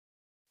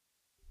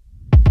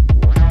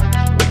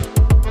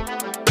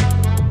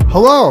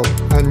Hello,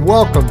 and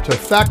welcome to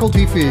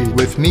Faculty Feed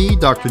with me,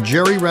 Dr.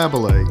 Jerry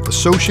Rabelais,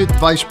 Associate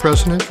Vice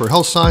President for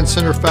Health Science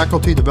Center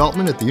Faculty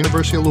Development at the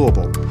University of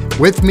Louisville.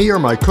 With me are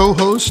my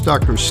co-hosts,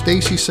 Dr.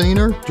 Stacy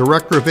Sainer,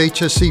 Director of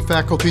HSC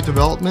Faculty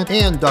Development,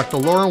 and Dr.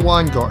 Laura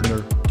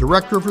Weingartner,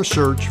 Director of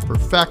Research for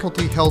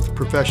Faculty Health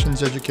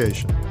Professions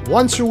Education.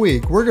 Once a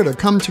week, we're going to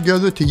come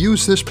together to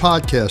use this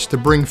podcast to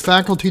bring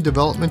faculty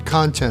development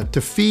content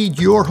to feed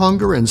your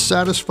hunger and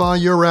satisfy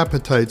your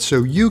appetite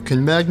so you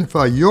can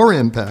magnify your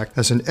impact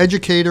as an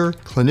educator,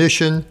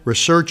 clinician,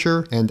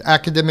 researcher, and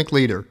academic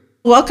leader.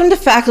 Welcome to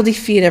Faculty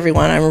Feed,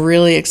 everyone. I'm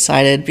really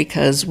excited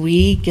because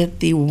we get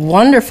the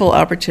wonderful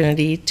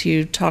opportunity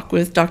to talk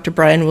with Dr.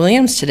 Brian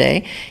Williams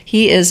today.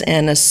 He is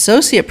an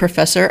associate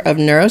professor of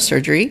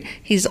neurosurgery.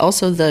 He's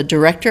also the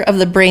director of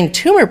the brain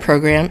tumor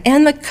program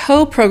and the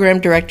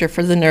co-program director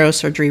for the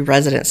neurosurgery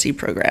residency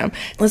program.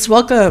 Let's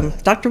welcome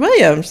Dr.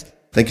 Williams.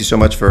 Thank you so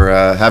much for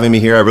having me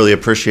here. I really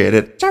appreciate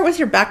it. Start with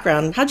your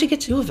background. How'd you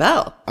get to U of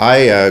L?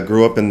 I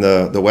grew up in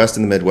the West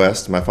and the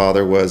Midwest. My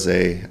father was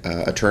a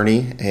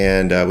attorney,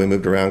 and we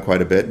moved around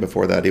quite a bit.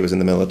 Before that, he was in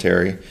the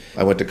military.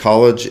 I went to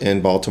college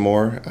in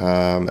Baltimore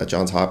at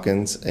Johns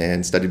Hopkins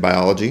and studied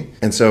biology.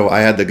 And so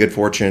I had the good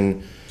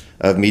fortune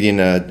of meeting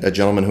a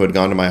gentleman who had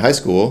gone to my high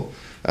school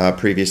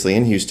previously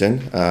in Houston,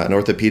 an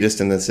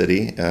orthopedist in the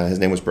city. His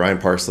name was Brian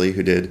Parsley,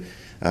 who did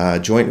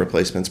joint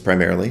replacements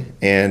primarily.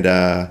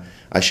 And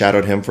I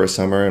shadowed him for a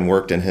summer and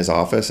worked in his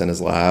office and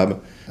his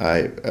lab.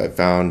 I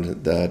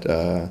found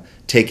that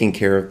taking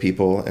care of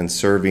people and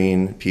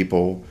serving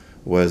people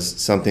was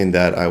something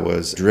that I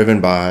was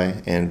driven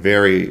by and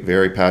very,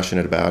 very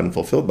passionate about and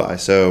fulfilled by.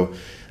 So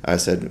I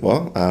said,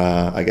 well,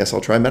 I guess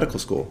I'll try medical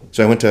school.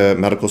 So I went to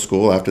medical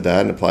school after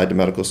that and applied to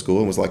medical school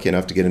and was lucky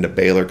enough to get into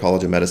Baylor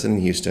College of Medicine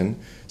in Houston.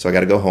 So I got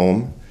to go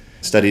home.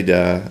 Studied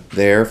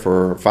there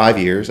for 5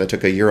 years. I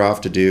took a year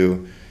off to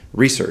do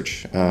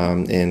research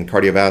in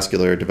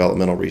cardiovascular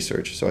developmental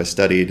research. So I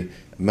studied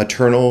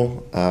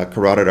maternal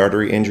carotid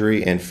artery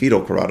injury and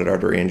fetal carotid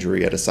artery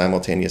injury at a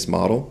simultaneous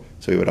model.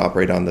 So we would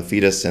operate on the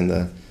fetus and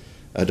the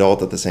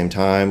adult at the same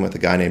time with a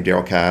guy named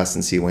Darrell Cass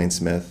and C. Wayne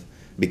Smith.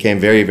 Became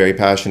very, very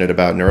passionate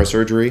about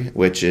neurosurgery,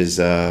 which is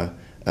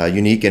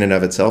unique in and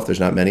of itself. There's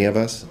not many of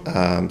us.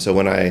 So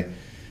when I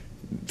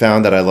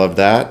found that I loved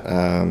that,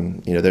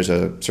 there's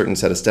a certain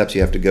set of steps you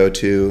have to go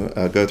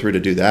through to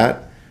do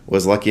that.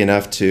 Was lucky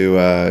enough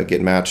to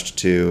get matched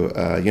to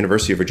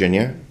University of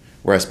Virginia,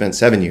 where I spent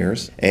 7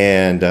 years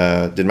and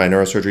did my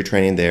neurosurgery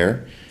training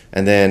there,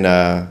 and then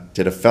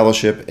did a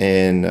fellowship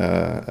in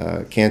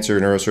cancer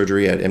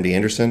neurosurgery at MD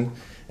Anderson.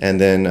 And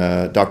then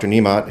Dr.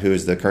 Niemat, who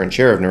is the current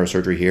chair of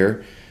neurosurgery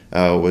here,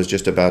 was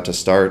just about to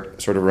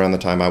start sort of around the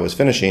time I was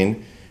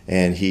finishing,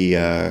 and he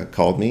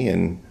called me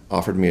and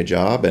offered me a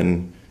job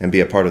and be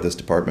a part of this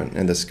department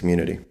and this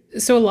community.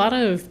 So a lot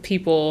of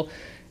people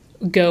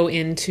go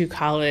into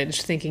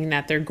college thinking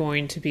that they're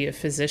going to be a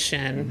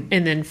physician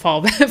and then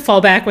fall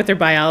back with their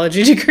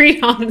biology degree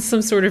on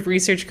some sort of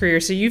research career.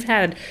 So you've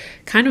had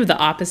kind of the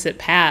opposite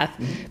path,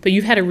 but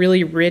you've had a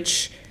really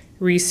rich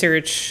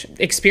research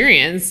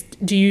experience.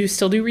 Do you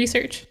still do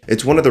research?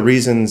 It's one of the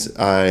reasons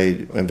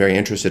I am very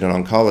interested in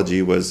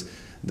oncology was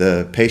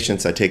the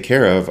patients I take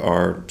care of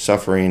are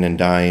suffering and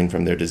dying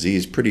from their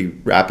disease pretty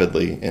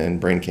rapidly in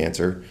brain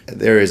cancer.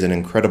 There is an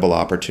incredible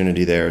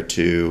opportunity there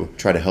to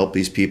try to help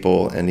these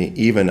people, and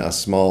even a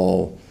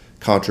small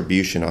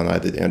contribution on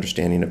either the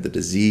understanding of the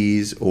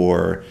disease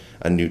or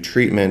a new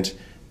treatment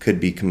could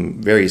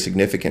become very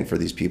significant for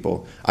these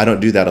people. I don't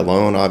do that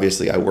alone.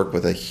 Obviously, I work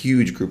with a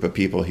huge group of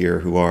people here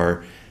who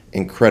are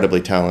incredibly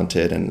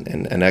talented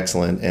and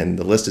excellent, and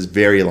the list is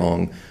very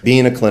long.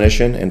 Being a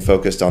clinician and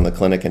focused on the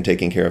clinic and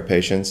taking care of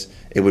patients,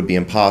 it would be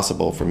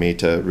impossible for me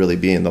to really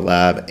be in the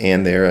lab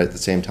and there at the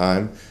same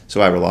time.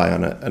 So I rely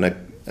on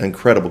an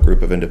incredible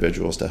group of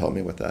individuals to help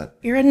me with that.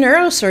 You're a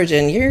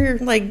neurosurgeon. You're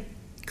like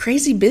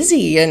crazy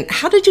busy. And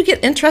how did you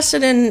get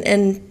interested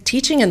in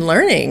teaching and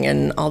learning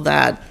and all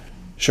that?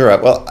 Sure.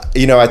 Well,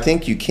 I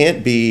think you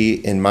can't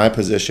be in my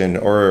position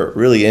or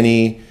really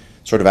any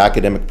sort of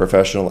academic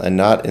professional and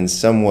not in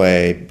some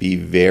way be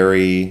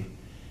very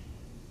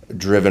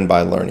driven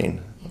by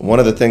learning. One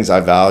of the things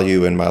I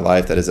value in my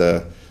life that is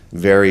a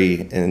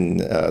very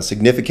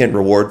significant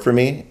reward for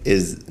me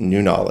is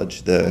new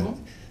knowledge, the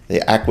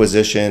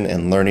acquisition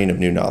and learning of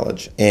new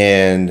knowledge.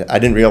 And I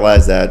didn't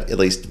realize that, at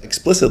least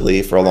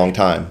explicitly, for a long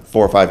time.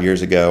 4 or 5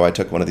 years ago, I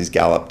took one of these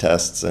Gallup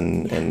tests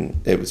and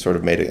it was sort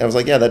of I was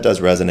like, yeah, that does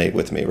resonate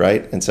with me,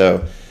 right? And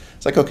so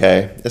it's like,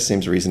 okay, this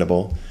seems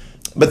reasonable.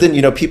 But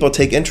then, people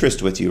take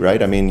interest with you,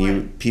 right? I mean,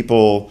 you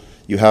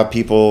have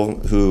people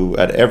who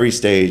at every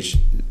stage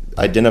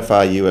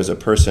identify you as a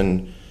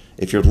person.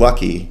 If you're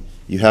lucky,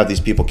 you have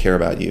these people care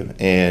about you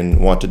and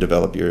want to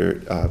develop your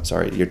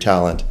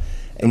talent.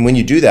 And when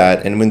you do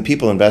that, and when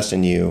people invest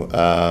in you,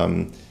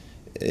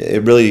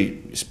 it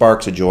really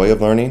sparks a joy of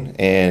learning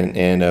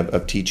and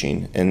of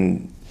teaching.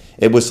 And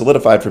it was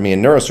solidified for me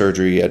in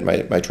neurosurgery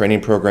at my training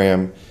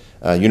program.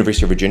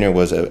 University of Virginia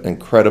was an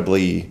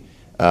incredibly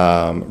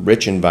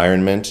rich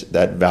environment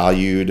that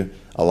valued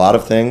a lot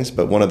of things,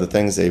 but one of the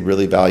things they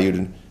really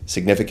valued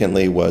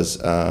significantly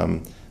was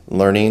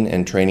learning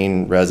and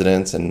training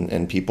residents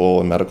and people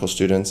and medical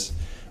students.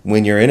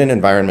 When you're in an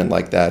environment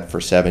like that for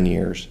 7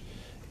 years,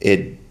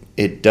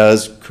 it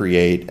does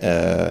create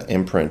an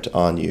imprint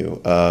on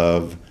you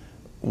of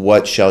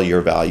what shall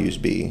your values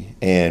be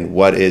and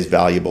what is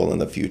valuable in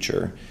the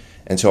future.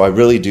 And so I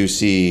really do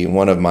see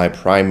one of my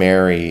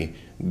primary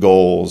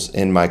goals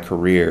in my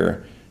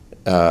career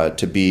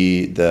to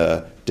be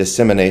the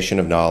dissemination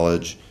of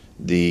knowledge,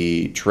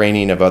 the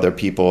training of other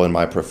people in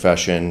my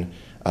profession,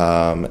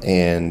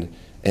 and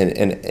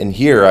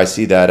here I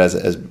see that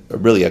as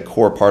really a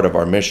core part of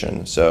our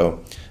mission.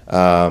 So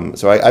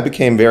I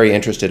became very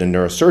interested in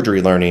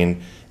neurosurgery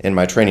learning in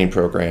my training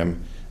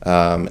program,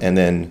 and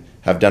then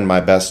have done my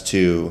best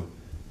to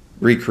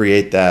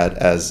recreate that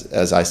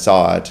as I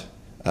saw it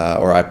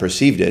or I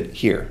perceived it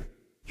here.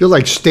 You're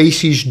like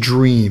Stacy's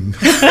dream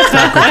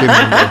faculty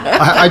member.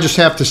 I just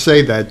have to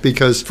say that,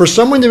 because for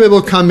someone to be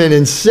able to come in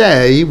and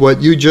say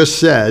what you just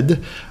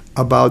said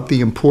about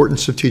the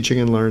importance of teaching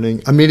and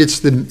learning, I mean,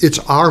 it's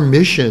our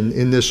mission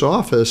in this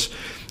office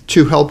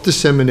to help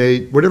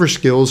disseminate whatever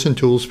skills and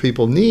tools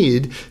people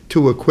need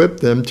to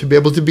equip them to be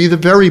able to be the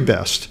very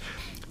best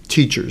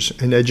teachers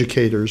and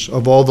educators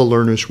of all the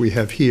learners we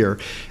have here.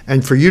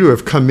 And for you to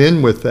have come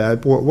in with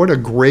that, what a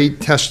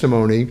great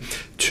testimony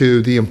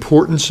to the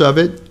importance of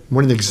it.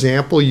 What an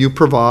example you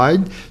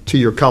provide to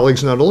your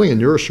colleagues, not only in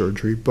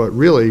neurosurgery, but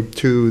really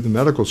to the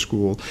medical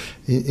school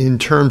in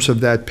terms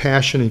of that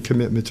passion and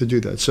commitment to do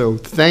that. So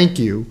thank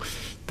you.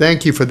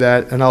 Thank you for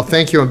that. And I'll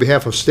thank you on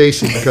behalf of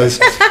Stacy,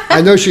 because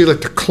I know she'd like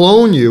to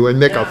clone you and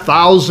make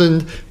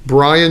 1,000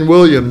 Brian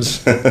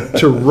Williams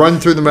to run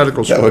through the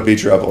medical school. That would be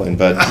troubling,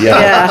 but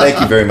yeah,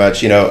 thank you very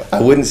much. I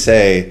wouldn't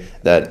say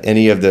that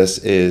any of this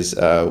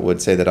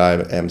would say that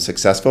I am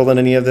successful in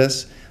any of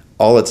this.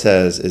 All it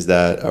says is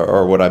that,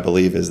 or what I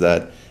believe is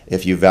that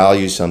if you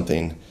value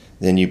something,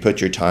 then you put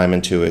your time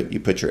into it, you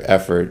put your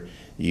effort,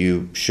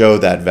 you show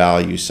that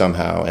value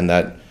somehow, and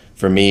that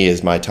for me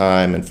is my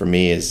time, and for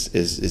me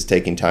is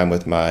taking time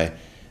with my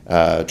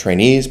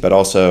trainees, but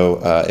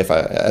also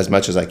as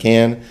much as I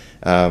can,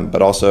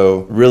 but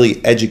also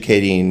really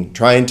educating,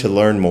 trying to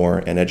learn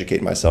more and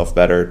educate myself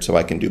better so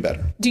I can do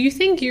better. Do you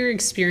think your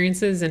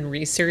experiences in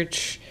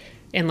research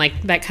and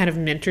like that kind of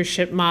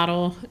mentorship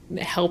model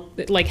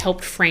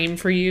helped frame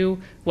for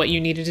you what you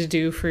needed to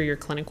do for your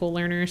clinical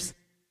learners?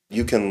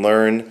 You can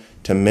learn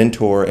to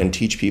mentor and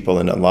teach people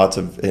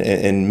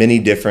in many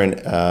different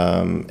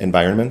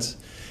environments.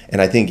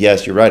 And I think,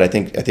 yes, you're right. I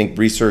think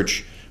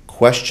research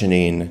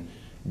questioning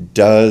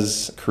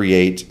does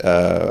create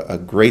a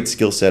great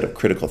skill set of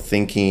critical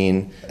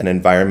thinking, an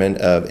environment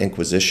of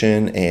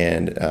inquisition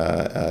and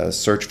a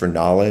search for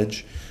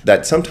knowledge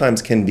that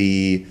sometimes can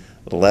be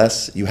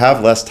you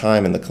have less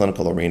time in the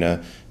clinical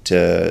arena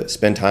to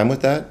spend time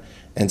with that.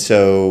 And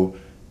so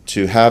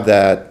to have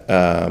that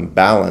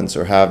balance,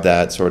 or have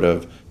that sort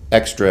of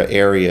extra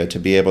area to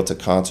be able to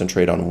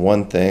concentrate on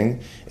one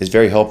thing, is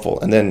very helpful.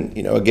 And then,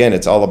 again,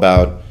 it's all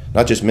about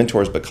not just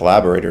mentors, but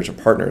collaborators or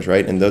partners,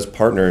 right? And those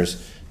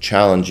partners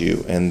challenge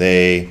you, and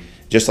they,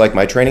 just like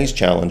my trainees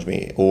challenge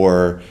me,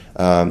 or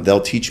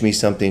they'll teach me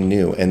something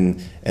new.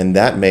 And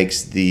that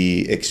makes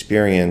the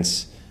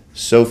experience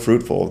so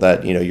fruitful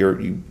that,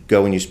 you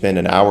go and you spend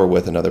an hour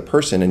with another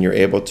person, and you're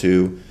able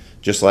to,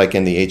 just like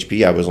in the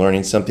HP, I was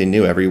learning something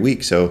new every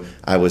week. So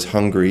I was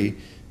hungry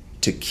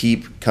to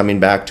keep coming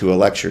back to a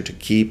lecture, to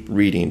keep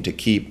reading,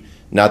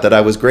 not that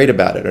I was great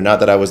about it, or not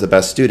that I was the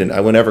best student. I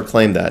would never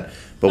claim that.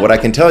 But what I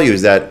can tell you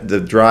is that the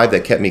drive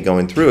that kept me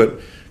going through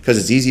it, because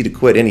it's easy to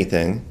quit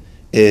anything,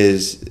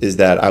 is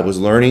that I was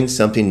learning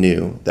something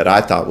new that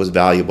I thought was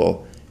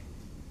valuable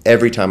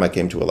every time I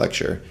came to a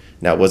lecture.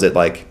 Now, was it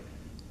like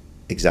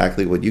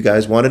exactly what you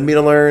guys wanted me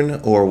to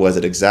learn, or was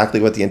it exactly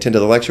what the intent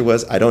of the lecture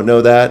was? I don't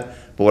know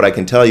that, but what I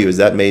can tell you is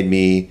that made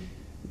me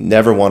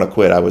never want to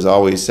quit. I was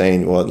always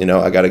saying, well,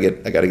 I got to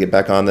get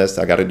back on this.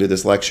 I got to do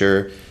this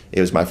lecture.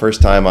 It was my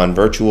first time on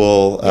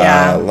virtual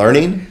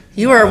learning.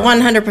 You were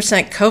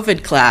 100%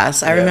 COVID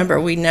class. I remember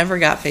we never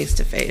got face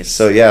to face.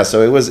 So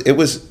it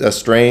was a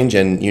strange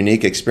and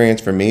unique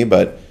experience for me,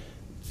 but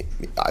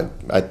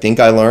I think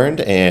I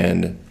learned,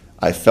 and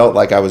I felt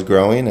like I was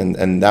growing,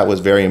 and that was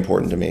very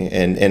important to me,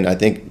 and I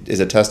think is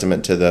a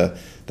testament to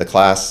the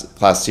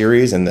class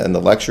series and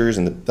the lectures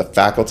and the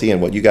faculty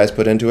and what you guys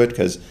put into it,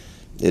 because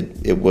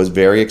it was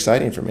very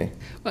exciting for me.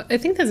 Well, I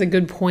think that's a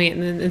good point,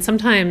 and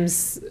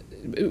sometimes,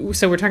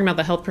 so we're talking about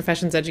the health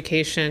professions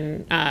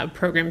education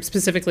program,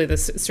 specifically the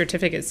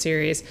certificate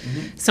series.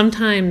 Mm-hmm.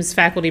 Sometimes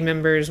faculty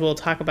members will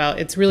talk about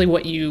it's really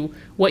what you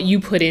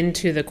put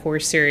into the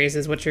course series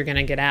is what you're going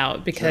to get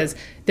out, because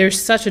there's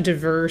such a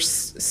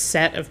diverse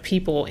set of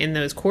people in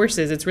those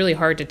courses. It's really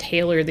hard to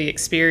tailor the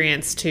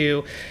experience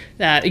to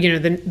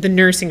the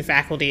nursing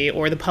faculty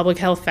or the public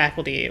health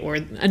faculty or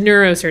a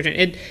neurosurgeon.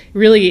 It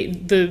really,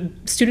 the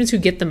students who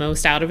get the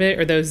most out of it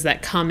are those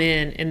that come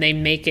in and they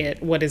make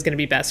it what is going to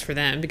be best for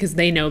them, because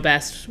they know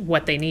best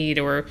what they need,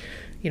 or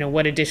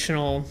what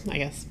additional, I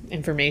guess,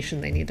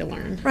 information they need to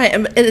learn. Right.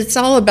 And it's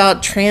all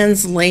about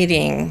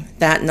translating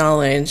that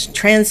knowledge,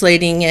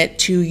 translating it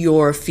to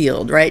your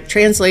field, right?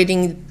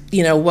 Translating,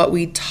 what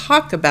we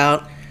talk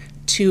about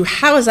to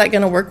how is that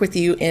going to work with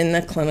you in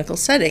the clinical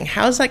setting?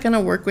 How is that going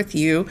to work with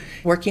you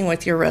working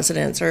with your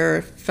residents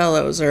or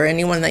fellows or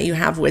anyone that you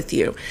have with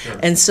you? Sure.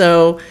 And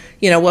so,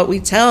 what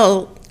we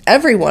tell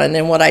everyone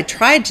and what I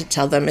tried to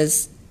tell them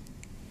is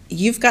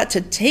you've got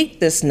to take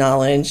this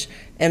knowledge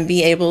and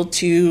be able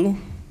to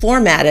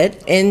format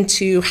it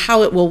into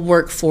how it will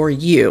work for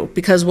you,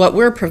 because what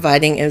we're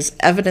providing is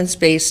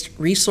evidence-based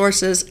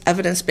resources,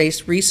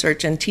 evidence-based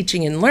research and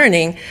teaching and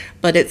learning,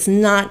 but it's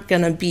not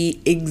going to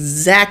be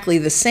exactly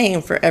the same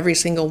for every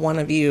single one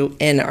of you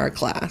in our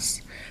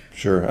class.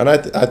 Sure. And I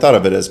thought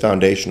of it as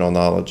foundational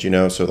knowledge,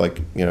 so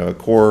a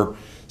core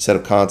set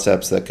of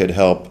concepts that could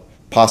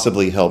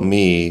possibly help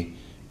me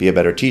be a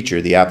better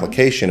teacher. The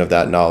application of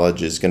that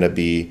knowledge is going to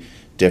be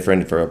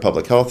different for a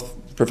public health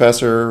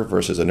professor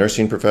versus a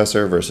nursing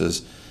professor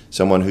versus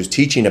someone who's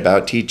teaching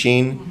about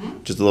teaching,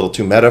 which is a little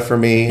too meta for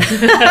me,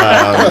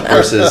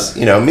 versus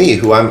me,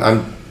 who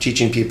I'm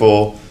teaching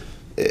people.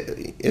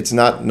 It's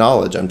not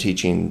knowledge I'm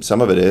teaching.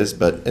 Some of it is,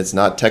 but it's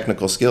not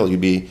technical skill.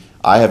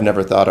 I have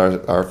never thought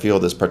our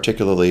field is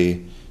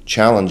particularly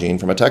challenging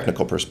from a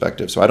technical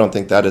perspective. So I don't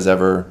think that is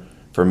ever,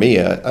 for me,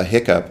 a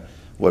hiccup.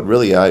 What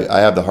really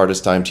I have the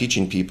hardest time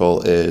teaching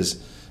people is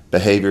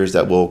behaviors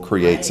that will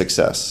create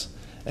success.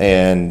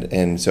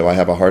 And so I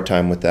have a hard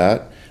time with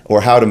that.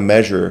 Or how to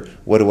measure,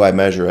 what do I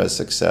measure as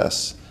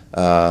success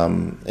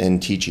in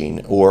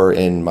teaching or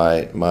in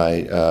my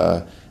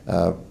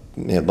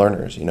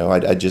learners?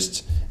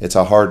 It's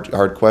a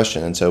hard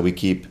question. And so we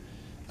keep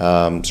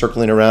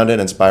circling around it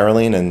and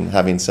spiraling and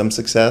having some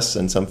success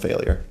and some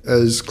failure.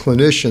 As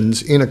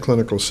clinicians in a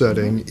clinical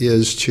setting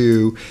is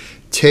to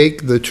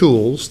take the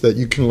tools that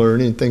you can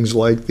learn in things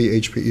like the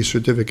HPE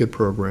certificate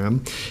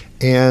program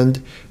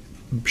and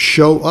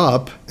show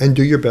up and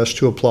do your best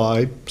to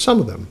apply some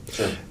of them.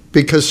 Sure.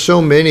 Because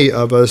so many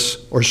of us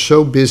are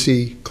so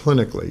busy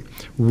clinically,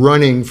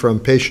 running from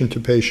patient to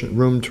patient,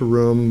 room to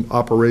room,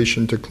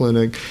 operation to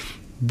clinic.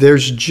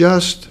 There's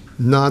just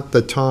not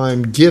the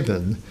time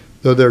given,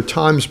 though their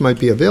times might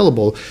be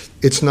available,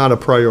 it's not a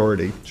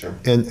priority. Sure.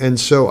 And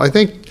so I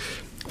think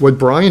what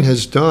Brian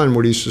has done,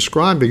 what he's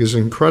describing, is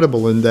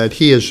incredible in that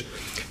he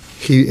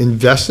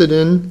invested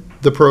in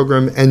the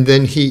program and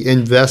then he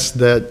invests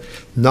that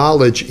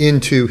knowledge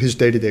into his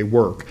day-to-day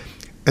work.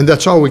 And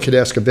that's all we could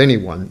ask of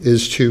anyone,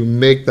 is to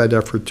make that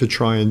effort to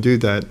try and do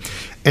that.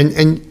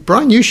 And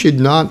Brian, you should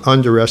not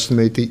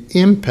underestimate the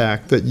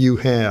impact that you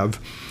have.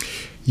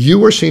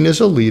 You are seen as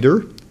a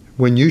leader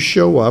when you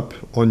show up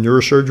on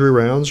neurosurgery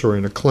rounds or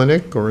in a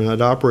clinic or in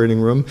an operating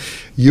room.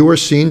 You are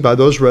seen by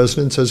those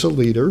residents as a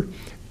leader,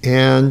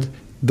 and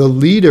the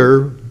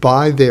leader,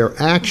 by their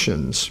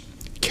actions,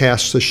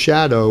 casts a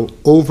shadow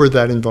over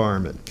that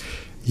environment.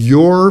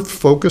 Your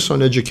focus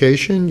on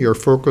education, your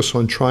focus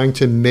on trying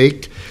to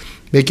make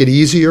it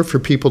easier for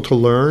people to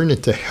learn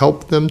and to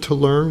help them to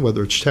learn,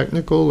 whether it's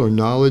technical or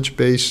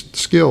knowledge-based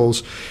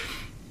skills,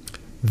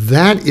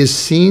 that is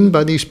seen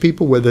by these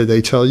people whether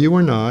they tell you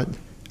or not,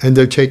 and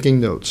they're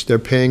taking notes, they're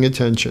paying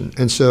attention.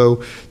 And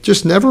so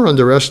just never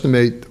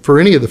underestimate, for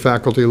any of the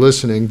faculty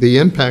listening, the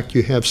impact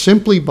you have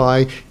simply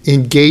by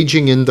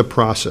engaging in the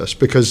process,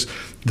 because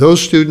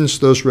those students,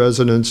 those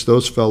residents,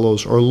 those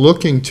fellows are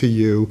looking to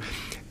you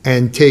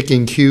and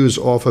taking cues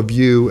off of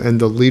you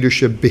and the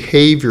leadership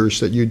behaviors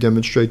that you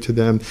demonstrate to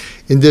them.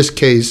 In this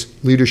case,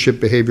 leadership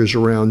behaviors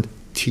around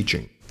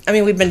teaching. I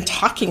mean, we've been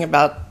talking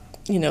about,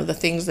 the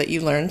things that you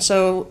learned.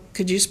 So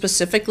could you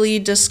specifically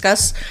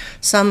discuss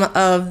some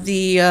of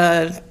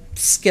the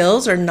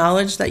skills or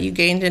knowledge that you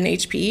gained in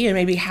HPE and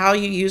maybe how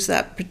you use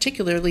that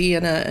particularly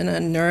in a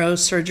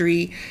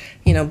neurosurgery,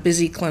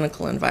 busy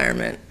clinical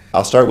environment?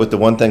 I'll start with the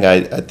one thing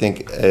I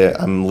think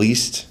I'm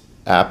least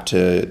apt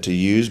to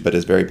use, but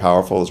is very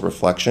powerful, is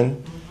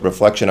reflection.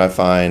 Reflection I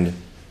find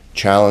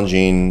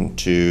challenging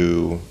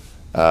to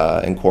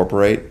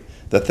incorporate.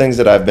 The things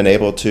that I've been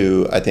able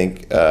to, I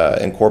think,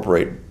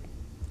 incorporate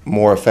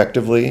more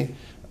effectively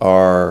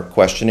are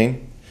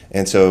questioning.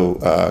 And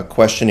so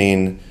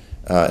questioning,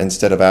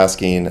 instead of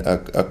asking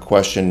a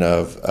question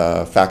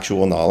of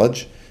factual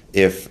knowledge,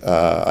 if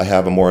I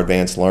have a more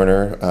advanced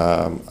learner,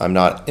 I'm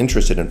not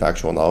interested in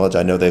factual knowledge.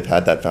 I know they've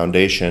had that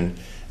foundation,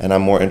 and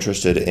I'm more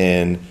interested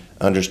in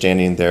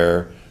understanding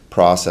their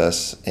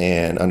process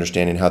and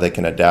understanding how they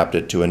can adapt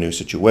it to a new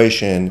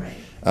situation.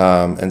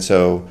 And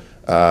so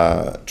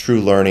true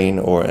learning,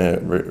 or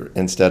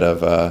instead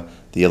of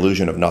the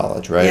illusion of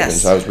knowledge, right? Yes.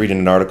 And so I was reading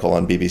an article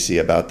on BBC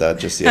about that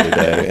just the other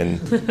day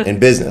in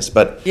business,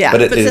 but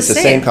it's the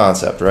same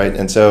concept, right?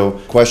 And so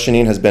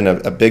questioning has been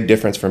a big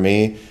difference for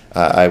me.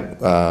 I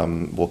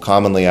will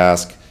commonly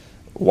ask,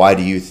 why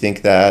do you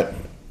think that,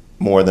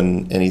 more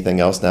than anything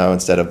else now,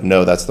 instead of,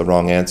 no, that's the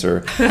wrong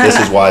answer. This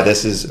is why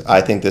I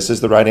think this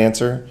is the right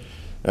answer,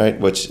 right?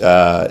 Which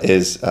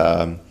is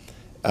in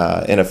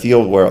a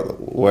field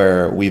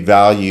where we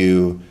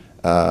value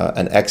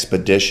an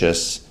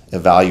expeditious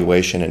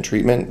evaluation and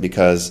treatment,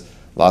 because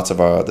lots of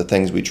the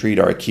things we treat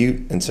are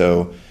acute, and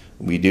so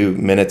we do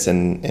minutes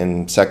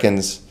and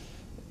seconds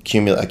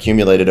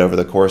accumulated over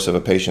the course of a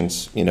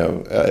patient's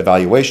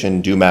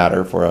evaluation do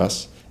matter for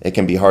us. It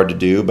can be hard to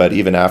do, but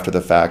even after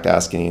the fact,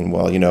 asking,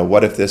 well,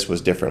 what if this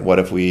was different? What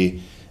if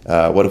we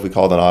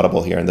called an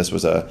audible here and this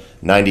was a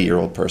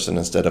 90-year-old person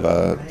instead of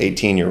a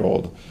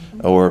 18-year-old,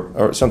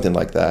 or something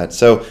like that.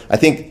 So I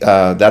think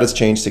that has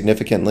changed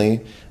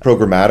significantly.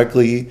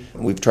 Programmatically,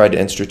 we've tried to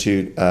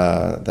institute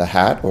the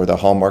HAT, or the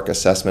Hallmark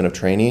Assessment of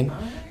Training,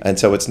 and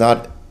so it's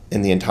not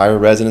in the entire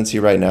residency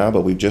right now,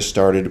 but we've just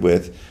started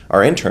with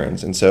our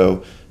interns. And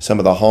so some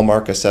of the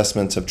hallmark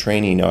assessments of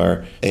training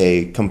are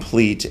a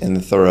complete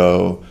and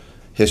thorough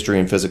history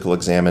and physical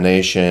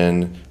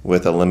examination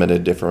with a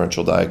limited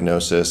differential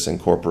diagnosis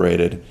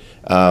incorporated.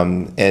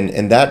 And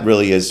that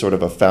really is sort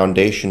of a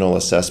foundational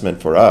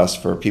assessment for us,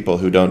 for people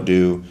who don't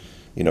do,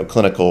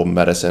 clinical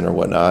medicine or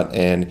whatnot.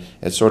 And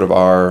it's sort of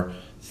our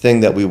thing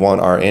that we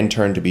want our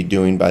intern to be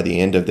doing by the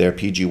end of their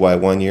PGY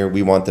 1 year.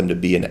 We want them to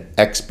be an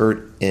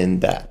expert in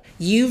that.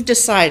 You've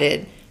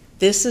decided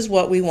this is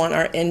what we want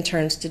our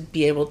interns to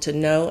be able to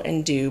know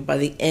and do by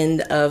the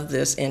end of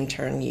this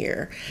intern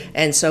year.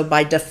 And so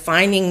by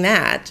defining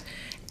that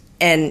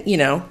and,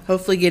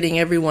 hopefully getting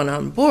everyone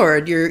on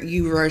board,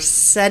 you are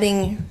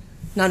setting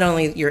not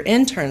only your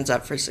interns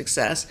up for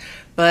success,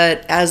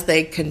 but as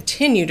they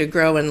continue to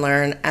grow and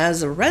learn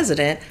as a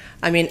resident.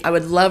 I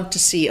would love to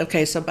see,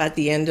 okay, so by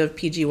the end of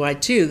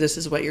PGY 2, this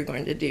is what you're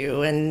going to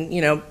do. And,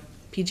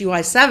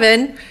 PGY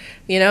 7,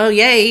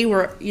 yay,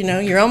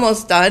 you're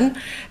almost done.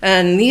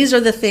 And these are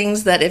the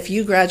things that if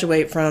you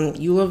graduate from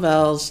U of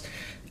L's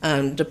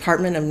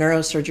Department of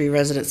Neurosurgery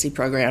residency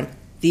program,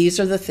 these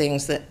are the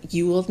things that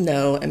you will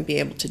know and be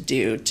able to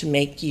do to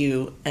make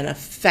you an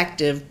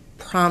effective,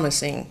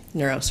 promising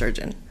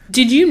neurosurgeon.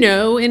 Did you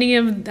know any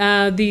of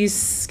these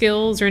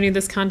skills or any of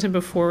this content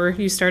before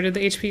you started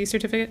the HPE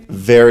certificate?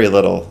 Very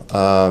little,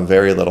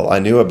 very little. I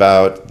knew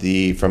about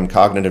from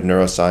cognitive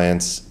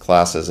neuroscience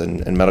classes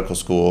in medical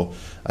school.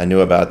 I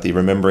knew about the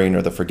remembering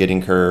or the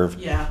forgetting curve.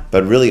 Yeah.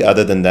 But really,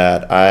 other than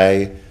that,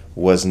 I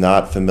was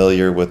not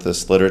familiar with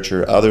this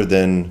literature other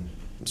than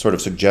sort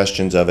of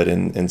suggestions of it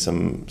in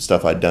some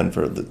stuff I'd done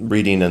for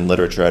reading and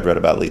literature I'd read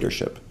about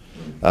leadership.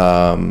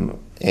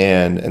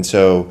 And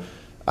so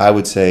I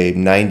would say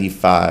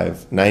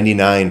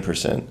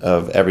 99%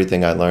 of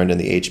everything I learned in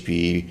the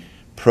HPE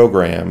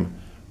program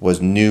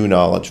was new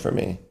knowledge for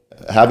me.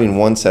 Having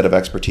one set of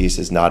expertise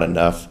is not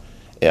enough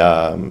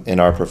in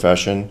our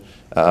profession.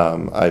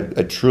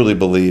 I truly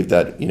believe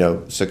that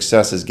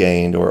success is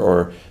gained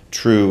or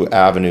true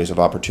avenues of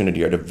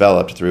opportunity are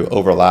developed through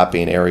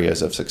overlapping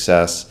areas of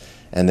success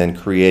and then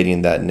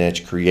creating that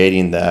niche,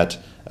 creating that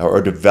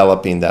or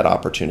developing that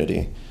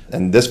opportunity.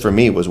 And this for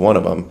me was one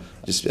of them.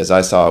 Just as I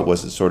saw it,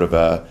 was sort of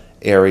a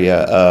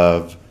area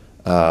of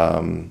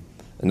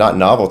not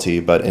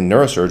novelty, but in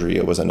neurosurgery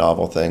it was a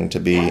novel thing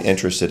to be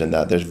interested in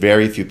that. There's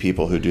very few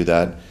people who do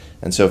that.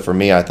 And so for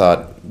me, I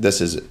thought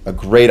this is a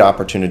great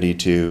opportunity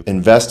to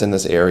invest in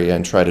this area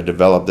and try to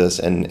develop this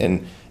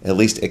and at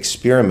least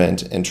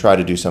experiment and try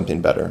to do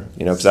something better,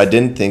 because I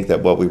didn't think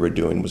that what we were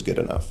doing was good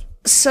enough.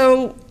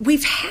 So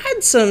we've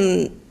had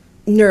some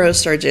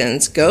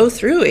neurosurgeons go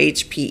through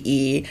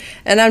HPE,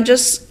 and I'm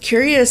just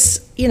curious,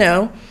 do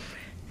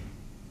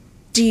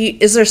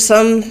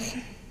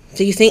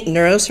you think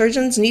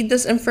neurosurgeons need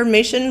this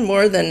information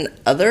more than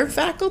other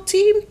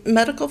faculty,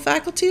 medical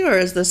faculty, or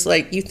is this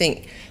you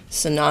think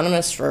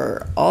synonymous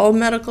for all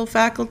medical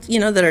faculty,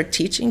 that are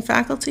teaching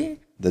faculty?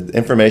 The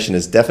information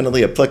is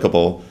definitely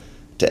applicable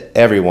to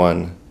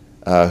everyone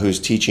who's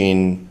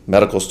teaching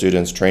medical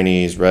students,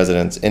 trainees,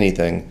 residents,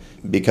 anything,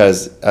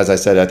 because, as I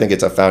said, I think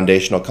it's a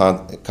foundational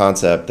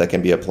concept that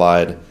can be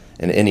applied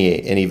in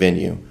any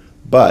venue.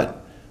 But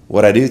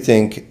what I do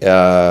think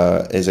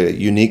is a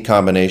unique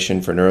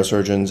combination for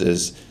neurosurgeons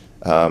is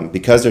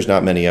because there's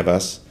not many of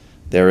us,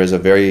 there is a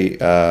very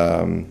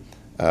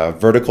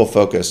vertical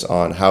focus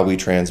on how we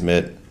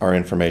transmit our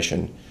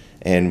information,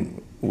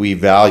 and we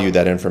value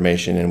that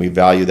information and we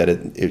value that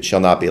it shall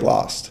not be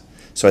lost.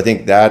 So I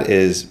think that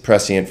is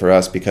prescient for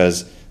us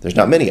because there's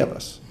not many of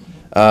us.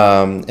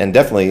 And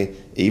definitely,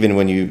 even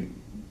when you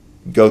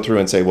go through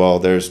and say, well,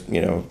 there's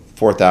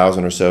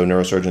 4,000 or so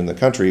neurosurgeons in the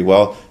country,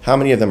 well, how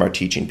many of them are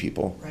teaching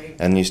people? Right.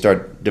 And you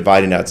start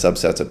dividing out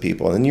subsets of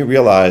people, and then you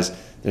realize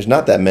there's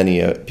not that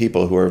many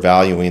people who are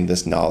valuing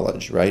this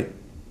knowledge, right?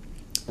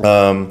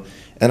 And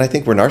I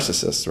think we're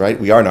narcissists, right?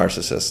 We are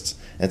narcissists.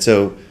 And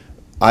so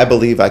I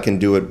believe I can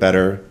do it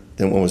better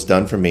than what was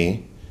done for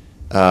me.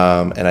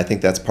 And I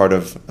think that's part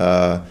of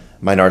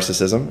my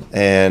narcissism.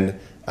 And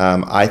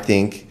I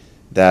think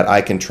that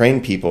I can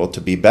train people to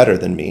be better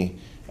than me,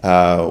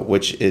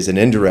 which is an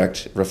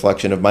indirect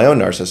reflection of my own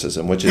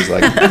narcissism, which is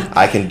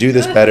I can do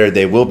this better,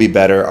 they will be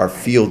better, our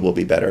field will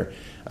be better.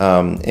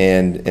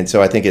 And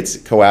so I think it's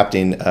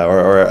co-opting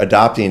or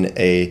adopting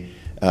a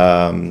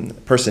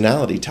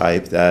personality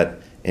type that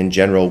in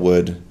general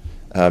would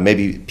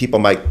maybe people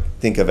might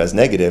think of as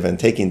negative, and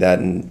taking that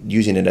and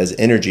using it as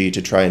energy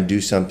to try and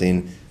do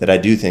something that I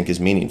do think is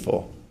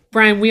meaningful.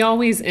 Brian, we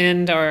always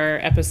end our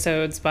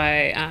episodes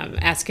by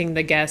asking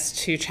the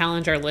guests to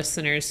challenge our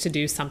listeners to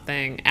do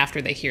something after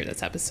they hear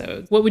this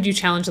episode. What would you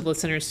challenge the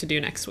listeners to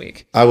do next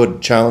week? I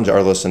would challenge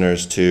our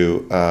listeners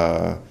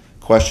to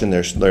question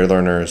their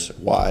learners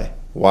why.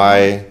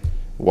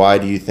 Why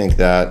do you think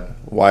that?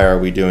 Why are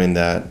we doing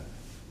that?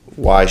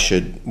 Why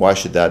should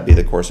that be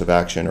the course of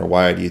action? Or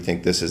why do you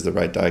think this is the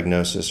right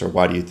diagnosis? Or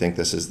why do you think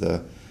this is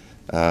the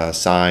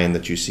sign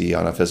that you see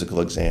on a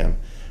physical exam?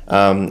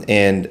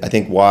 And I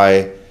think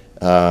why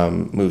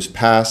moves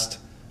past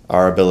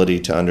our ability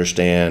to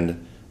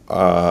understand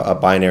a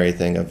binary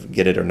thing of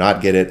get it or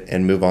not get it,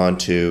 and move on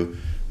to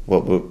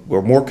what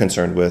we're more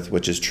concerned with,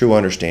 which is true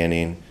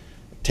understanding,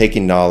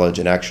 taking knowledge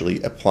and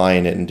actually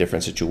applying it in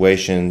different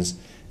situations.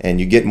 And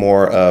you get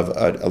more of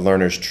a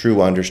learner's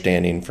true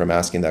understanding from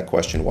asking that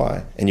question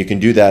why. And you can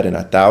do that in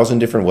 1,000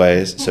 different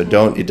ways. So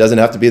it doesn't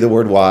have to be the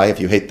word why if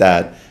you hate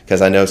that,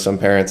 because I know some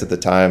parents at the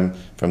time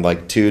from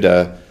like 2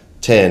 to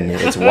 10,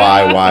 it's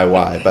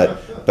why.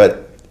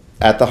 But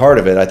at the heart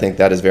of it, I think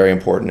that is very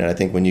important. And I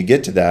think when you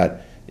get to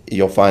that,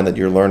 you'll find that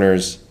your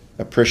learners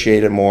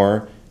appreciate it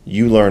more,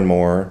 you learn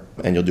more,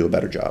 and you'll do a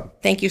better job.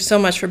 Thank you so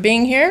much for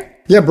being here.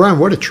 Yeah, Brian,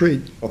 what a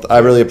treat. Well, I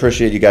really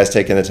appreciate you guys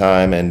taking the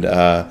time and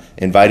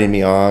inviting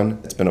me on.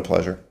 It's been a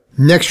pleasure.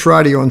 Next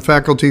Friday on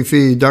Faculty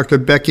Feed, Dr.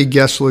 Becky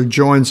Gessler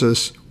joins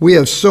us. We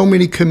have so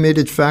many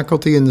committed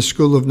faculty in the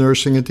School of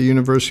Nursing at the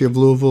University of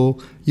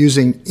Louisville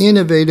using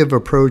innovative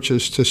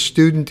approaches to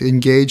student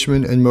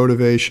engagement and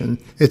motivation.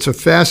 It's a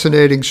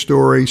fascinating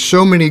story,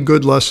 so many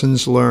good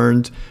lessons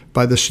learned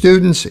by the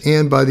students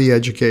and by the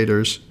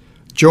educators.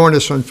 Join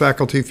us on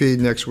Faculty Feed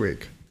next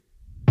week.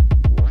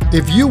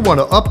 If you want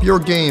to up your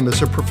game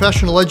as a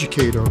professional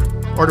educator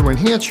or to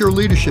enhance your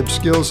leadership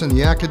skills in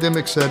the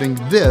academic setting,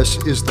 this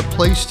is the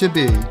place to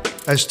be.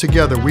 As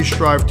together we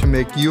strive to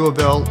make U of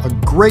L a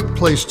great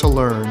place to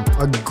learn,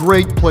 a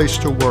great place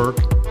to work,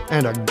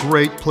 and a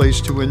great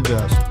place to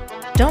invest.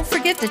 Don't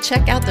forget to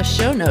check out the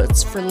show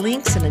notes for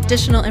links and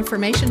additional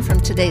information from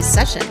today's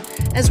session,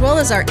 as well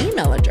as our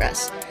email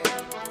address.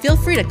 Feel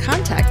free to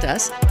contact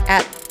us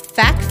at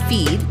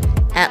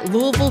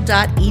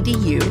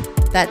facfeed@louisville.edu.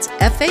 That's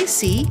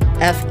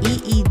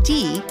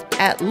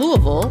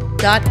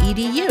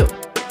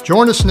FACFEED@louisville.edu.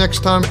 Join us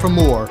next time for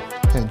more,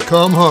 and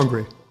come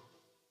hungry.